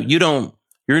you're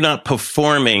not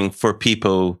performing for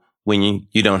people when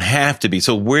you don't have to be.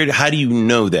 So how do you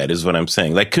know that is what I'm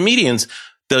saying? Like comedians,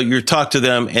 you talk to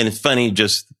them and it's funny,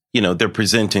 just, they're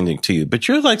presenting it to you, but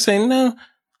you're like saying, no,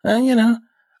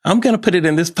 I'm going to put it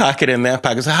in this pocket and that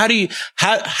pocket. So how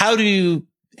do you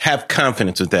have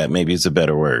confidence with that? Maybe it's a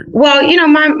better word. Well,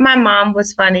 my mom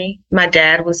was funny. My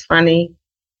dad was funny.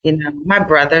 My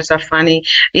brothers are funny.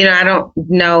 I don't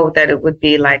know that it would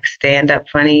be like stand up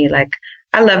funny. Like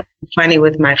I love funny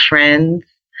with my friends.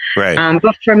 Right.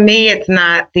 But for me, it's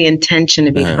not the intention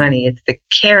to be funny. It's the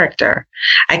character.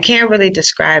 I can't really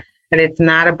describe, but it's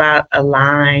not about a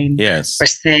line or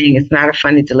saying. It's not a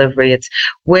funny delivery. It's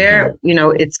where,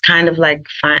 it's kind of like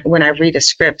when I read a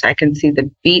script, I can see the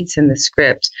beats in the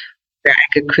script where I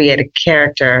could create a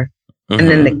character. And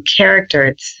then the character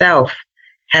itself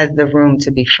has the room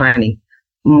to be funny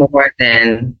more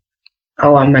than,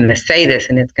 oh, I'm going to say this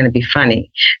and it's going to be funny.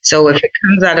 So if it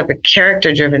comes out of a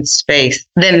character-driven space,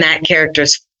 then that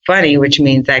character's funny, which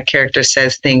means that character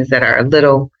says things that are a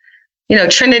little,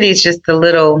 Trinity's just a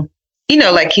little,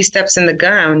 like he steps in the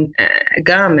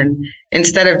gum and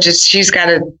instead of just, she's got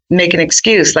to make an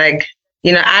excuse. Like,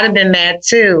 I'd have been mad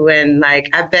too. And like,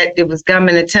 I bet it was gum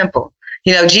in the temple.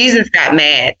 Jesus got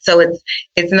mad. So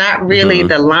it's not really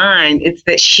the line. It's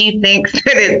that she thinks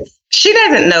that she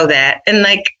doesn't know that. And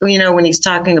like, when he's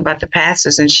talking about the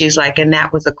pastors and she's like, and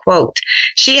that was a quote.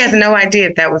 She has no idea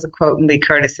if that was a quote in Lee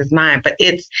Curtis's mind, but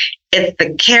it's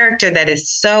the character that is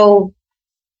so,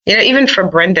 even for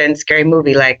Brenda in Scary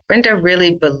Movie, like Brenda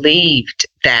really believed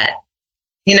that,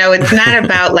 it's not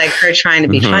about like her trying to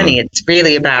be funny. It's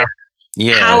really about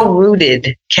how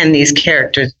rooted can these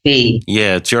characters be?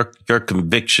 Yeah, it's your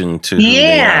conviction to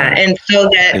and so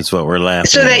that is what we're laughing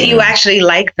so that you actually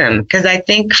like them. Because I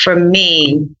think for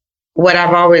me, what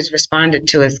I've always responded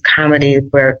to is comedy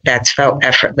where that's felt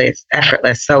effortless.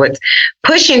 So it's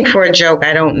pushing for a joke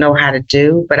I don't know how to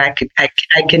do, but I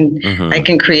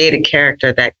can create a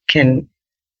character that can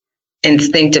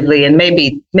instinctively and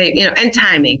maybe and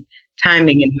timing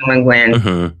and knowing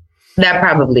when. That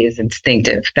probably is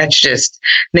instinctive. That's just,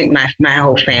 I think my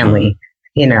whole family,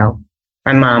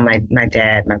 my mom, my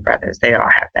dad, my brothers, they all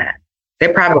have that.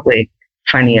 They're probably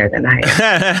funnier than I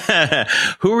am.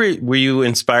 Who were you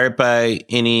inspired by?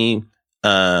 Any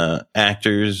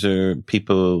actors or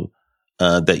people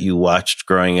that you watched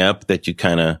growing up that you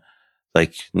kind of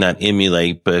like not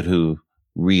emulate, but who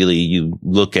really you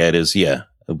look at as,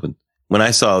 when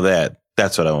I saw that,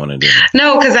 that's what I want to do.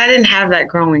 No, because I didn't have that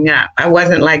growing up. I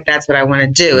wasn't like, that's what I want to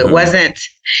do. It wasn't,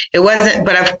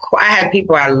 but I had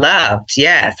people I loved.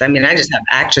 Yes. I mean, I just have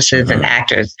actresses and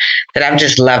actors that I've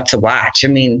just loved to watch. I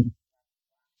mean,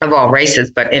 of all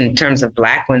races, but in terms of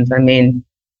Black ones, I mean,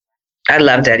 I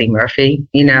loved Eddie Murphy,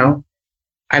 you know.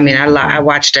 I mean, I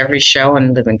watched every show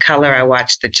on Living Color. I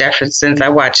watched The Jeffersons. I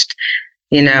watched,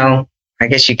 you know, I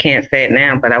guess you can't say it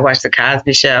now, but I watched The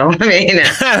Cosby Show. I mean,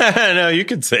 no, you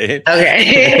can say it.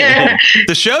 Okay.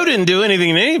 The show didn't do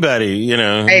anything to anybody, you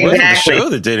know. Exactly. It wasn't the show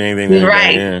that did anything to anybody.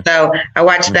 Right. Yeah. So I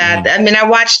watched that. I mean, I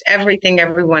watched everything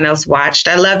everyone else watched.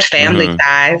 I loved Family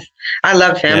Ties. I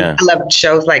loved Family. Yeah. I loved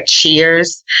shows like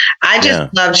Cheers. I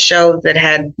just loved shows that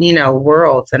had, you know,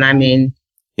 worlds. And I mean,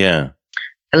 yeah.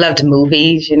 I loved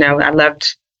movies, you know, I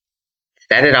loved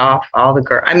Set It Off, all the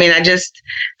girl. I mean, I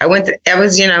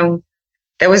was, you know,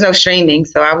 there was no streaming.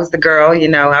 So I was the girl, you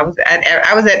know, I was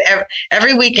at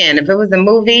every weekend. If it was a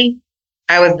movie,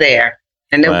 I was there.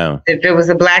 And if it was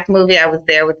a Black movie, I was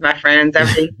there with my friends.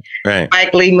 Every right.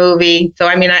 Spike Lee movie. So,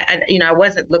 I mean, I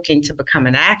wasn't looking to become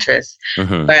an actress,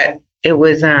 but it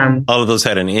was, all of those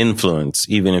had an influence,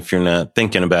 even if you're not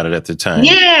thinking about it at the time.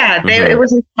 Yeah, it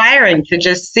was inspiring to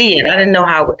just see it. I didn't know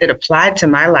how it applied to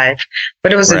my life,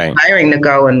 but it was inspiring to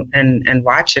go and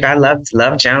watch it. I loved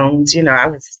Love Jones. You know, I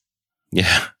was, you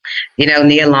know,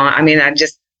 Nia Long. I mean,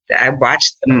 I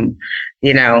watched them,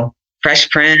 you know, Fresh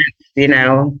Prince, you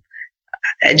know,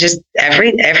 just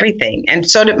everything. And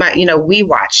so did you know, we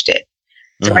watched it.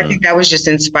 So I think that was just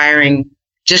inspiring,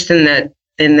 just in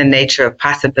the nature of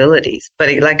possibilities. But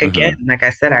again, like I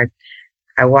said,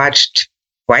 I watched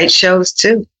white shows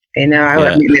too. You know,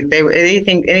 I mean, if they were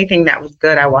anything that was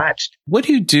good, I watched. What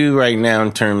do you do right now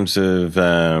in terms of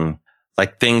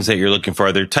like things that you're looking for?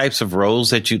 Are there types of roles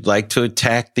that you'd like to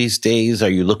attack these days? Are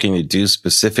you looking to do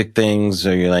specific things?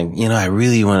 Or you're like, you know, I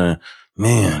really want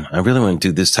to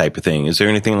do this type of thing. Is there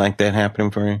anything like that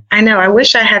happening for you? I know. I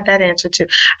wish I had that answer too.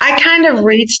 I kind of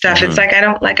read stuff. It's like,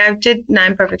 I did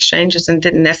Nine Perfect Strangers and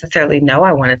didn't necessarily know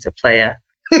I wanted to play a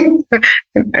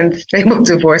unstable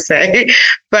divorcee,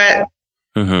 but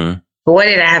boy,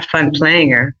 did I have fun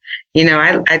playing her. You know,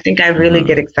 I think I really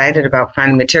get excited about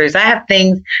finding materials. I have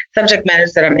subject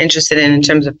matters that I'm interested in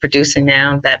terms of producing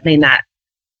now that may not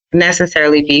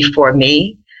necessarily be for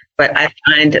me, but I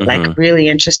find it like really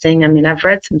interesting. I mean, I've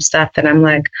read some stuff that I'm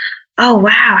like, oh,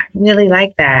 wow, I really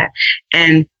like that.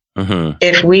 And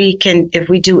if we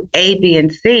do A, B,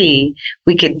 and C,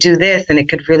 we could do this and it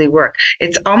could really work.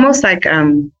 It's almost like,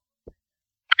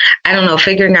 I don't know,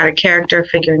 figuring out a character,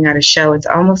 figuring out a show. It's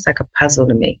almost like a puzzle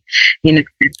to me, you know?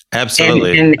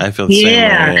 Absolutely. And I feel the same way.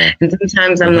 Yeah. And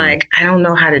sometimes I'm like, I don't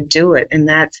know how to do it. And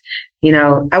that's, you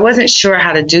know, I wasn't sure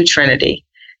how to do Trinity,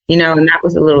 you know, and that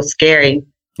was a little scary.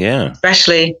 Yeah.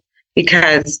 Especially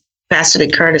because Pastor Lee,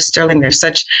 Curtis, Sterling, they're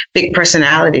such big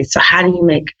personalities. So how do you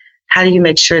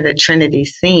make sure that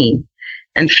Trinity's seen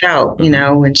and felt, you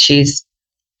know, when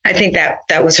I think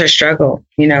that was her struggle,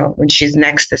 you know, when she's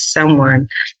next to someone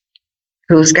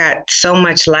who's got so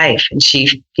much life and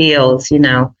she feels, you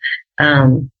know,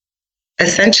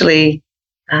 essentially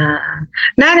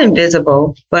not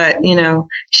invisible, but, you know,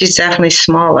 she's definitely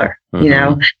smaller, you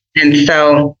know, and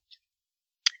so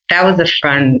that was a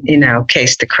fun, you know,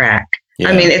 case to crack. Yeah.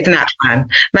 I mean, it's not fun.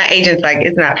 My agent's like,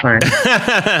 it's not fun.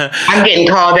 I'm getting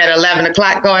called at 11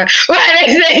 o'clock going, why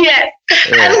didn't they say yet?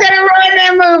 Yeah. I'm going to ruin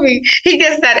that movie. He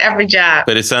gets that every job.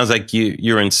 But it sounds like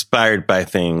you're inspired by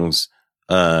things.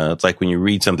 It's like when you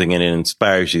read something and it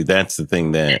inspires you, that's the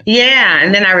thing that... Yeah,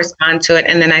 and then I respond to it,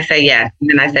 and then I say yes. And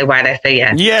then I say, why'd I say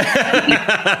yes? Yeah.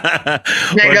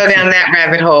 And I go down that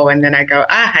rabbit hole, and then I go,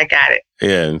 I got it.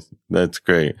 Yeah, that's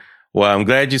great. Well, I'm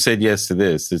glad you said yes to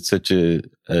this. It's such a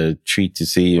treat to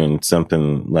see you in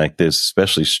something like this,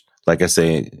 especially, like I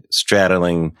say,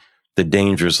 straddling the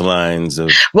dangerous lines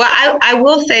of... Well, I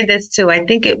will say this, too. I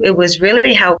think it was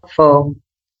really helpful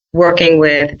working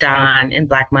with Don in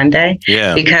Black Monday.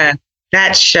 Yeah. Because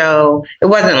that show, it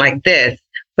wasn't like this,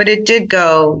 but it did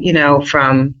go, you know,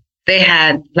 from... They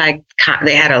had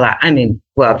a lot. I mean,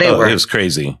 well, they were... It was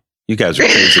crazy. You guys were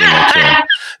crazy in that show.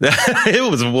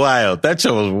 It was wild. That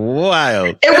show was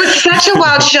wild. It was such a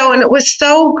wild show, and it was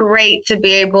so great to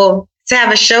be able to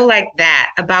have a show like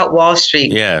that about Wall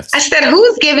Street. Yes. I said,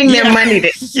 who's giving their money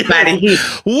to anybody?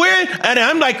 And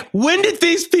I'm like, when did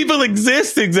these people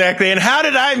exist exactly? And how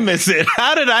did I miss it?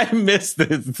 How did I miss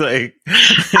this? Like,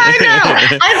 I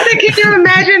know. I said, can you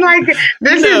imagine, like,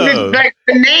 this is like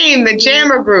the name, the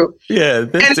Jammer Group. Yeah,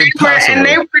 that's impossible.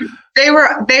 And they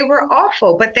were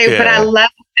awful, but I loved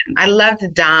them. I loved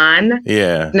Don.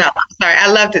 Yeah. No, I'm sorry.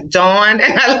 I loved Dawn,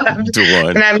 and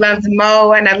I loved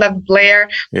Mo, and I loved Blair.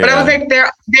 Yeah. But I was like,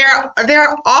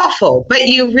 they're awful, but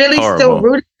you really still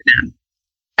rooted for them.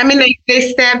 I mean, they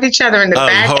stabbed each other in the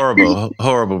back.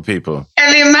 Horrible people.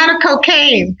 And the amount of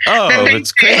cocaine. Oh,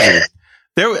 it's crazy.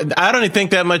 I don't even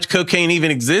think that much cocaine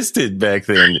even existed back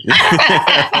then.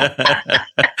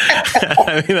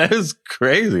 I mean, that was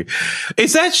crazy.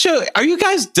 Is that show? Are you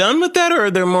guys done with that, or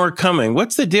are there more coming?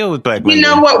 What's the deal with Black Monday? You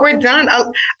know what? We're done.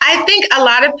 I think a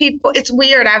lot of people. It's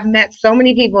weird. I've met so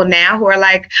many people now who are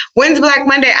like, "When's Black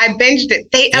Monday?" I binged it.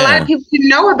 A lot of people didn't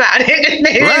know about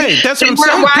it. Right. That's what I'm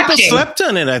saying. Watching. People slept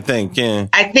on it. I think. Yeah.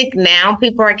 I think now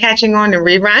people are catching on to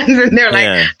reruns, and they're like,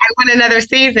 "I want another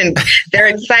season." They're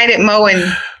excited. Mo and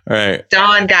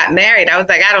Dawn got married. I was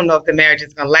like, I don't know if the marriage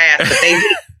is going to last, but they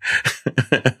did.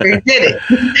 They did it.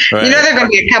 Right. You know, there's going to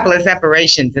be a couple of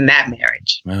separations in that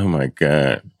marriage. Oh my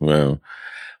God.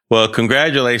 Well,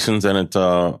 congratulations on it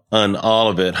all, on all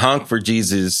of it. Honk for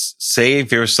Jesus.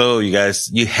 Save your soul, you guys.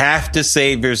 You have to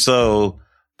save your soul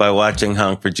by watching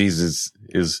Honk for Jesus.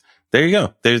 There you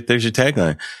go. There's your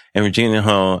tagline. And Regina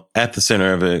Hall at the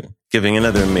center of it, giving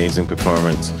another amazing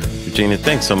performance. Regina,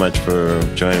 thanks so much for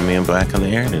joining me in Black on the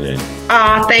Air today.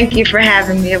 Oh, thank you for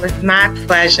having me. It was my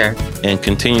pleasure. And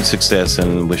continued success,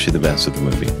 and wish you the best with the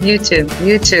movie. You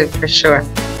too, for sure.